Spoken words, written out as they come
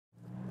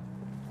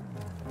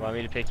Want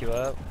me to pick you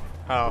up?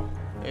 Oh,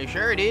 are you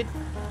sure, dude?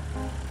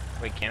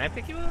 Wait, can I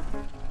pick you up?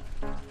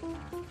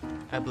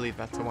 I believe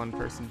that's a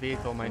one-person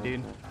vehicle, my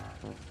dude.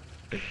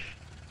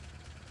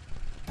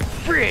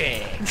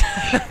 Frick!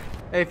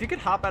 Hey, if you could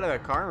hop out of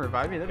that car and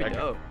revive me, that'd be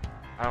dope.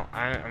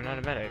 I'm not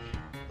a medic.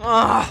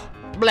 Ah,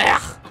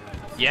 blech.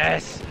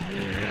 Yes!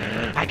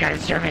 I got a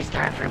service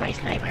car for my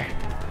sniper.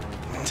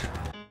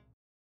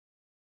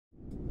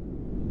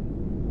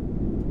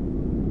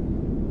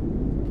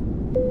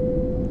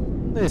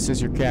 This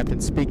is your captain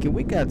speaking.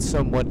 We got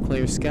somewhat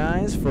clear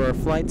skies for our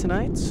flight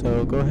tonight,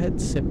 so go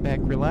ahead, sit back,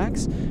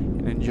 relax,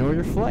 and enjoy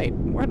your flight.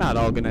 We're not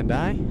all gonna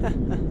die.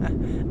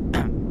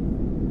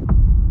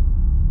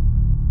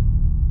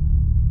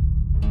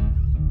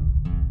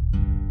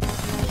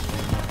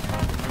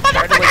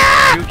 Try to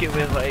like juke it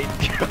with like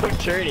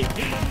turning.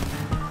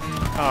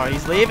 Oh,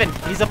 he's leaving.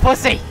 He's a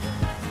pussy.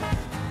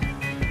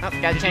 Oh,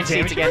 gotta change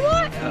seats again.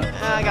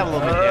 I got a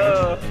little bit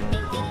of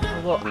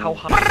damage. Well, how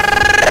hot?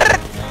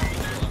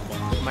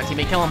 My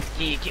teammate, kill him.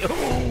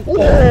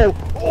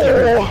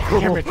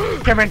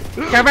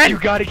 Cameron! You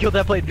gotta kill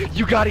that plane.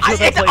 You gotta kill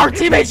that plane. It's our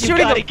teammate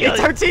shooting him. Kill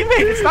It's our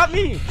teammate. It's not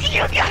me.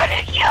 You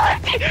gotta kill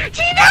him.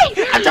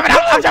 Teammate! I'm jumping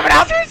out. I'm jumping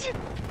out.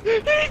 He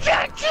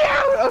jumped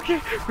down.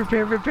 Okay.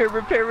 Repair. Okay,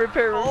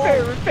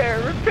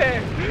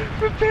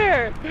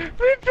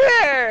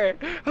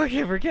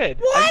 we're good.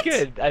 What? I'm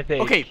good, I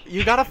think. Okay,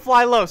 you gotta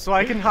fly low so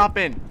I can hop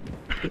in.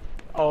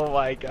 Oh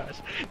my gosh.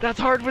 That's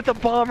hard with the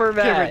bomber,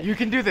 man. Cameron, you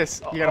can do this.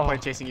 You got a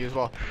plane chasing you as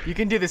well. You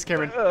can do this,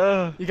 Cameron.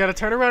 You gotta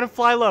turn around and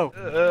fly low.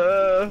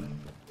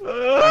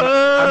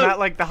 I'm at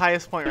like the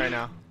highest point right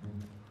now.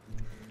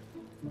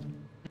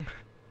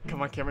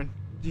 Come on, Cameron.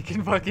 You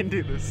can fucking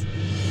do this.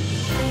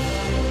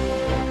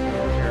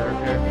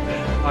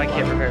 Oh, I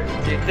can't repair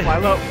it. Fly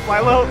low. Fly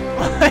low.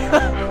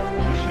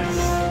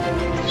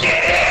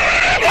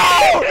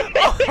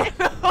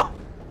 No!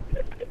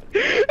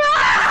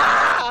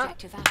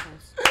 Objective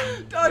apples.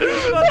 God, it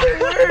was about to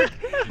work.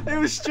 It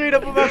was straight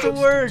up about to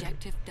work.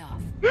 Objective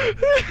Duff.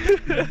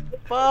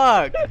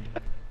 Fuck.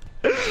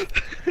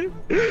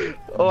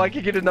 Oh, I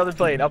can get another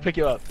plane. I'll pick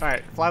you up. All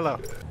right, fly low.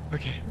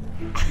 Okay.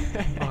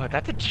 Oh,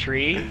 that's a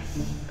tree.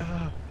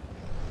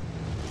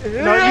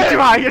 No, you're too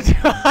high. You're too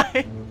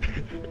high.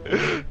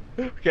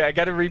 Okay, I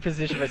gotta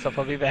reposition myself.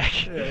 I'll be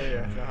back.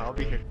 Yeah. No, I'll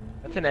be here.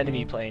 That's an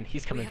enemy plane.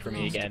 He's coming We for have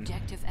me lost again.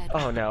 Objective Ed.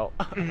 Oh no.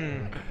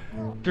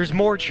 There's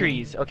more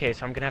trees. Okay,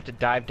 so I'm gonna have to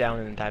dive down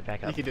and then dive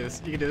back You up. can do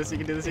this. You can do this. You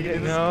can do this. You can do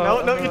this.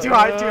 No, No, you're too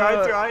high. Too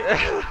high. Too high.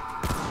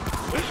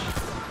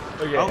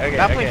 Okay, Oh, okay,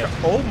 that okay. plane.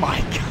 Oh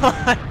my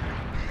god.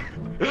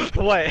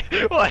 What?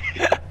 What?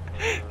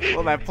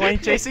 Well, that plane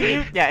chasing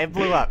you? Yeah, it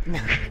blew up.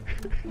 Here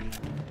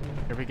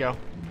we go.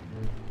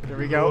 Here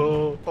we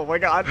go. Oh my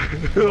god.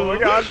 Oh my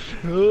god.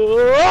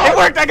 It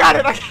worked. I got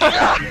it. I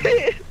got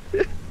it.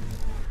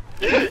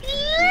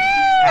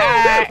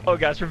 Oh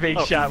gosh, we're being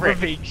shot. frick.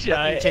 We're being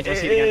shot. Change our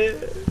seat again.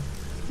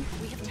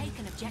 We have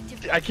taken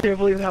objective. I can't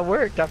believe that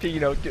worked after, you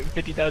know,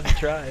 50,000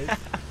 tries.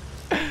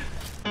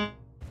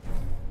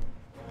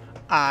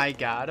 I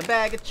got a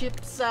bag of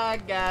chips. I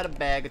got a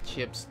bag of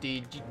chips.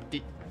 Did you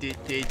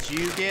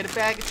get a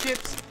bag of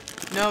chips?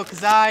 No,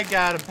 cause I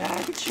got a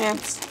bag of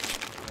chips.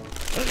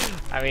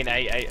 I mean,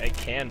 I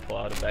can pull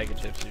out a bag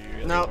of chips if you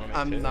really No, want me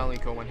I'm to. the only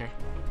cool one here.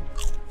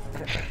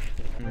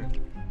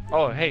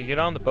 Oh, hey, get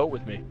on the boat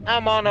with me.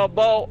 I'm on a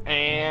boat,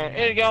 and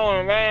it's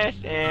going fast,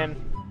 and...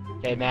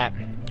 Hey, Matt.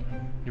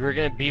 We're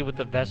gonna be with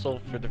the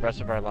vessel for the rest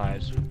of our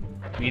lives.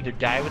 We either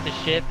die with the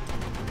ship,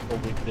 or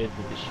we live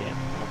with the ship.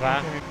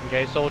 Okay?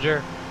 Okay,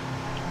 soldier?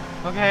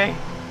 Okay.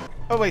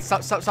 Oh wait,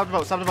 stop the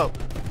boat, stop the boat.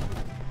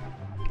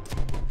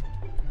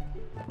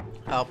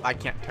 Oh, I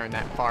can't turn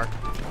that far.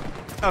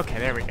 Okay,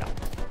 there we go.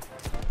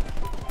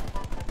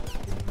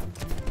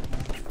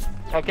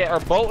 Okay, our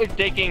boat is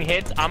taking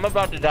hits. I'm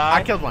about to die.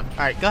 I killed one.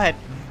 Alright, go ahead.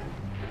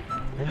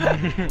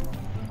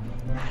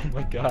 Oh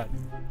my god.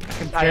 I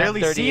can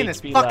barely see in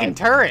this fucking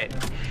turret.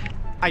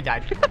 I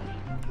died.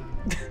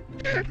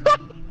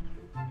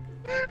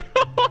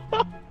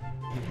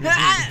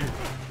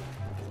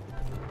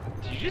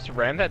 Did you just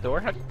ram that door?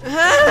 How did you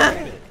ram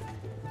it?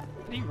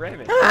 How do you ram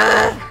it?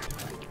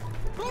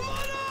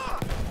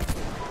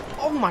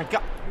 Oh my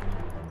god.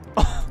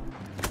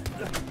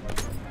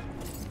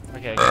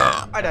 Okay.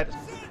 I died.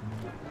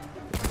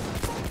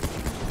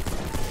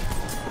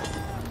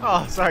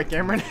 Oh, sorry,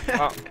 Cameron.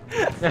 Oh.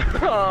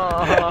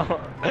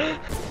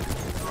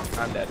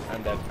 I'm dead.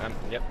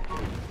 Yep.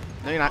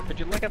 No, you're not. Would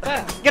you look at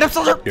that? Get up,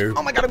 soldier!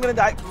 Oh my god, I'm gonna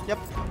die. Yep.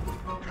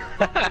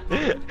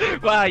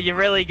 Wow, you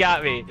really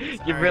got me.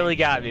 You really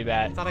got me, I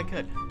Matt. thought I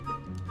could.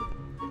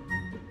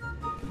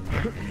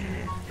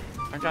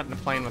 I got in a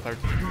plane with our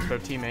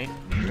teammate.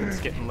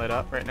 It's getting lit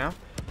up right now.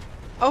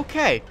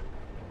 Okay.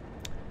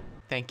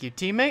 Thank you,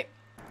 teammate.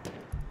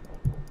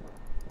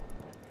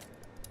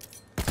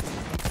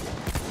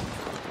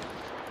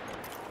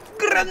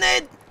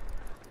 Grenade!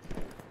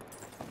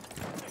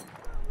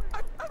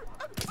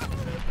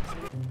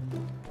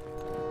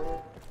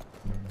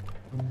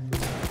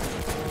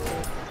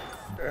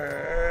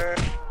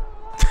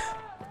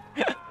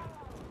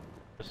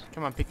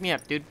 Come on, pick me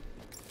up, dude.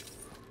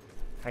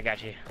 I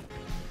got you.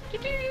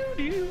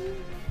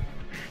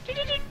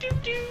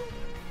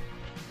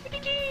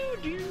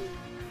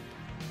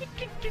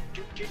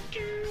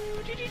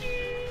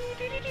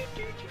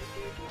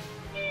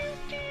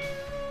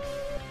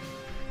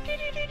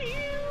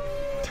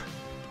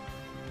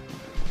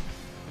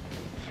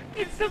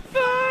 It's the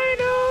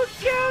final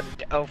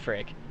count. Oh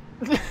frick.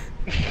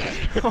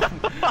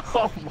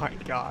 Oh my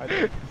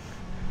god.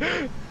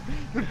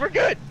 We're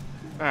good.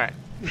 Alright.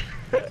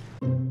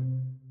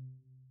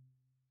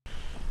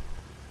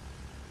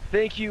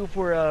 Thank you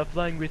for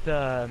flying with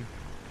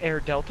Air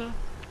Delta.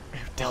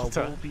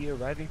 Delta. We'll be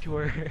arriving to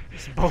our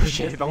It's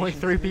bullshit. Only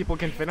 3 people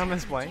can fit on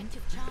this plane.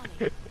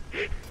 Objective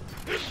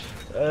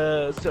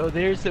Charlie. So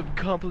there's some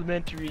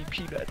complimentary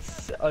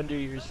peanuts under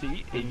your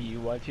seat if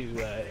you want to eat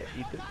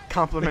them.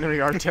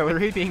 Complimentary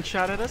artillery being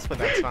shot at us, but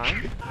that's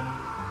fine.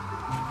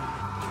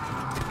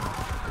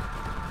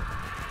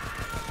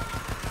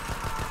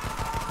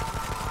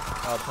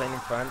 Plane in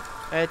front.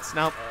 It's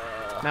nope.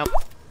 Nope.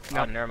 Oh,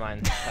 Nope. never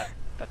mind.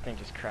 That thing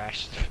just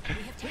crashed. We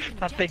have taken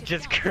That thing objective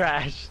just Bravo.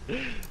 crashed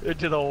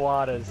into the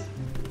waters.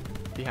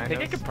 I Behind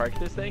think I us. can park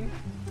this thing.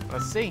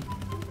 Let's see.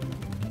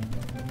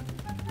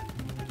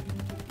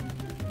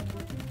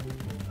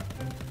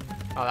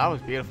 Oh, that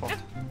was beautiful.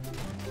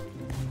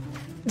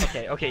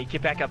 Okay,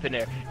 get back up in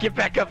there. Get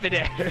back up in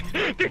there.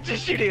 They're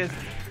just shooting us.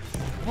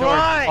 Don't worry.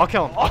 Run! I'll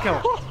kill him. I'll kill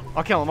him.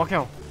 I'll kill him. I'll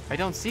kill him. I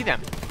don't see them.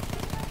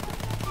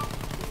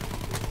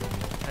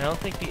 I don't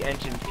think the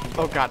engine can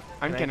Oh god,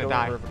 I'm Can I gonna go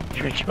die. in rever-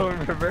 Can I go in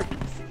reverse?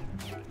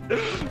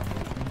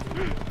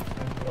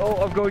 Oh,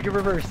 I'm going in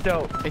reverse.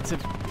 No. It's a.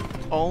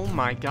 Oh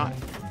my god.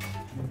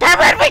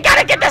 Cameron, we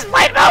gotta get this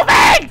plane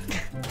moving!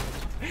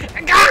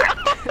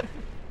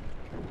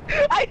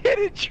 I hit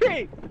a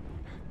tree.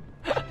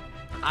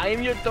 I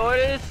am your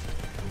tourist.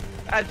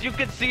 As you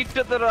can see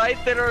to the right,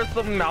 there are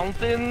some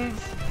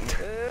mountains.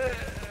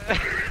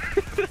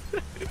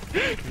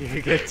 You're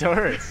a good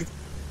tourist.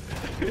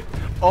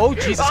 Oh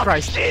Jesus Oh,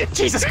 Christ! shit.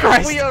 Jesus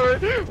Christ! We are.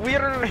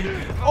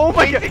 Oh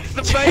my god! Phoenix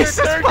the Jesus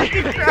Fire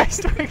fucking Turkey.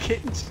 Christ! We're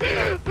getting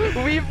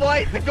shot. We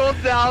flight to go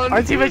down.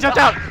 Our teammate jumped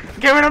out.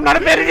 Cameron, I'm not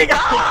abandoning.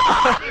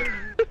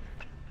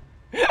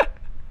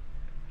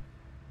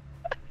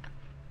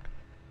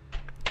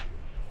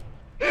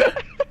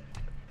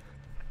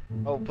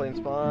 Oh, plane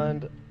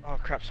spawned. Oh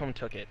crap! Someone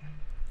took it.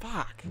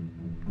 Fuck.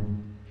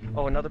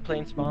 Oh, another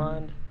plane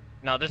spawned.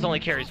 No, this only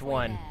carries Halfway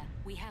one. there,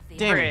 we have the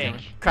Damn it, Frick.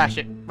 Cameron. Crash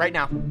it right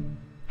now.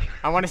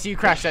 I want to see you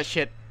crash that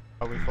shit.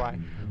 Oh, we fly.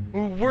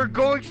 We're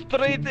going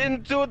straight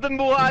into the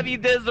Mojave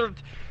Desert.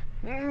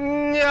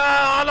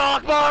 Ya Allah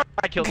Akbar!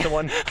 I killed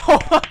someone.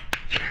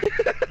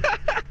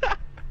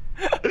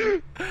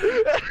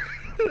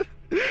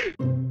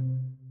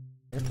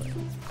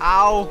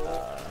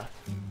 Ow.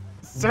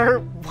 Sir,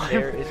 why?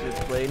 There is a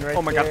plane right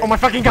Oh my god! there. Oh my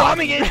fucking god!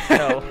 Bombing it!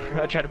 No,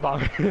 I tried to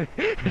bomb it.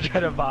 I tried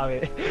to bomb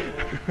it.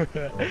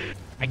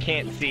 I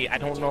can't see. I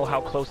don't know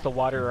how close the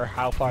water or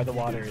how far the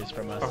water is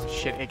from us. Oh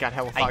shit! It got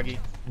hella foggy.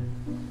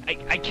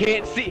 I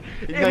can't see.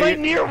 No, Am I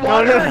you're- near no,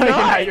 water no, or no,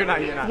 not? you're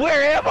not. You're not.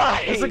 Where am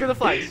I? Just look at the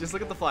flags. Just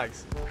look at the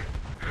flags.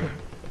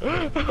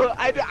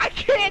 I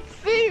can't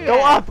see. Go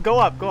man. up. Go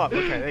up. Go up.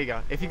 Okay, there you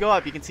go. If you go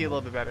up, you can see a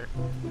little bit better.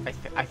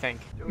 I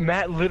think.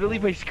 Matt, literally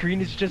my screen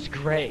is just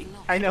gray.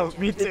 I know.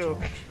 Me too.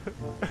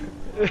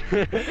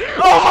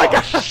 Oh my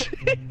gosh!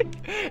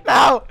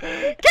 No!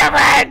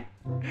 Cameron!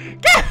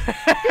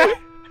 Cameron!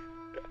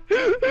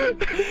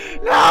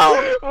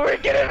 No! We're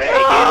gonna make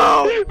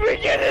No! it! We're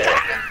gonna...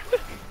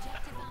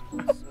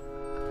 objective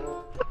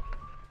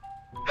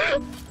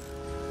apples.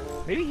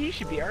 Maybe he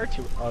should be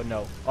R2. Oh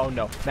no. Oh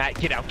no. Matt,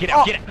 get out, get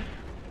out, Oh. get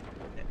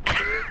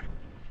out!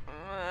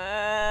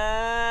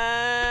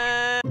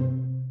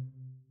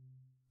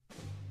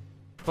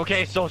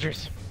 Okay,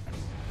 soldiers.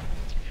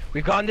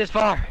 We've gone this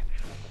far.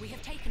 We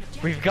have taken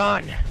objective. We've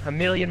gone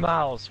 1,000,000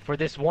 miles for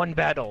this one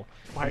battle.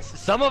 Why?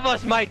 Some of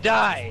us might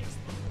die.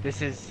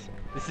 This is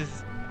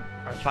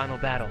our final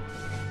battle.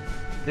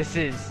 This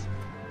is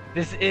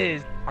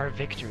our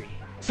victory.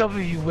 Some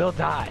of you will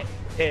die,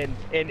 and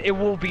it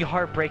will be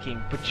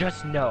heartbreaking, but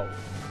just know,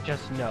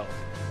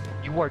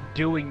 you are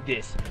doing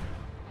this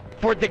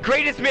for the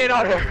greatest man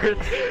on earth,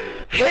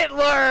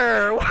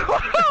 Hitler!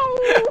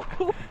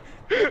 Woo!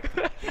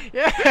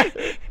 Yeah!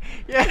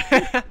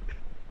 Yeah!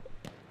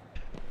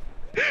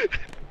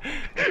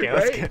 Okay,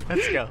 let's Right? go.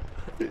 Let's go.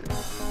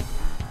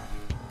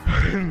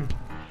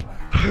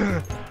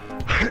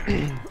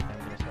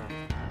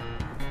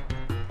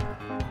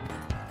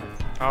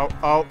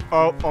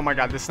 Oh my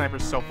god, this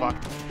sniper's so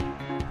fucked.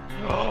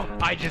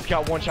 I just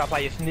got one shot by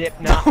a snip.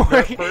 Don't Not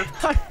worry,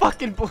 first, I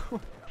fucking blew.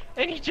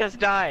 and he just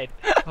died.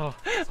 Oh,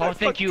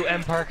 thank you,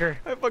 M. Parker.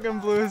 I fucking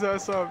blew his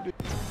ass up, dude.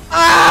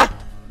 Ah!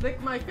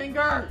 Lick my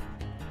finger!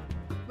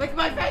 Lick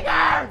my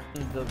finger!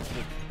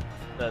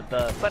 The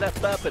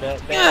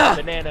Yeah.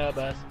 banana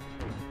bus.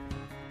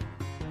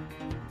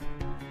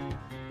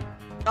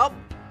 Oh!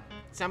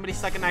 Somebody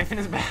stuck a knife in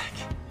his back.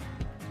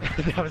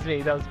 That was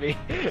me. That was me.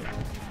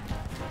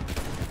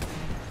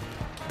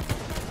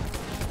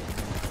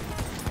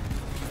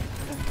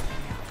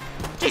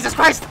 Jesus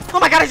Christ! Oh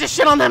my god, I just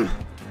shit on them!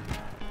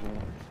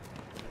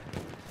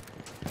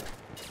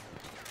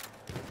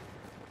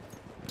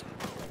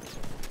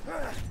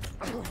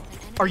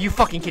 Are you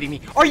fucking kidding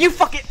me? Are you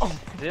fucking— oh,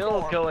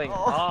 Still going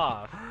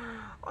off.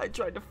 I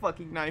tried to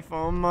fucking knife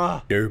him.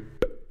 Derp.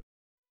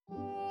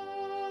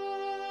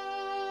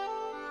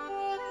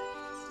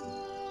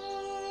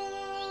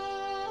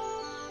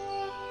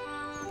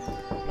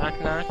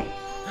 Knock knock.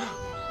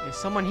 Is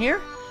someone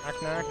here?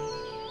 Knock knock.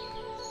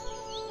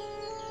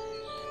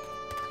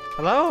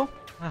 Hello?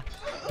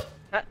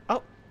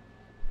 Oh.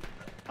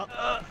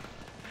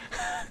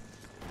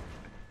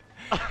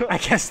 I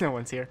guess no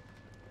one's here.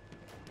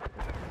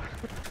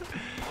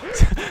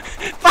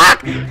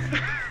 Fuck!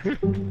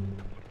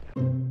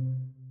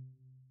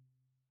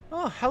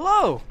 Oh,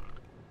 hello.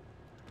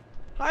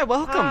 Hi,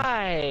 welcome.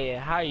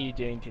 Hi, how are you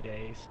doing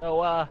today?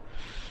 So,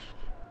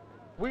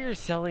 we're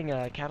selling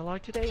a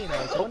catalog today, and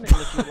I was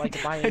wondering if you would like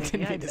to buy I any of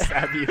didn't the mean to items.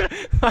 stab you.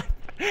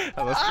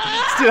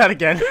 Let's do that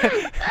again.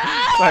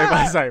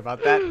 Sorry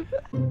about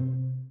that.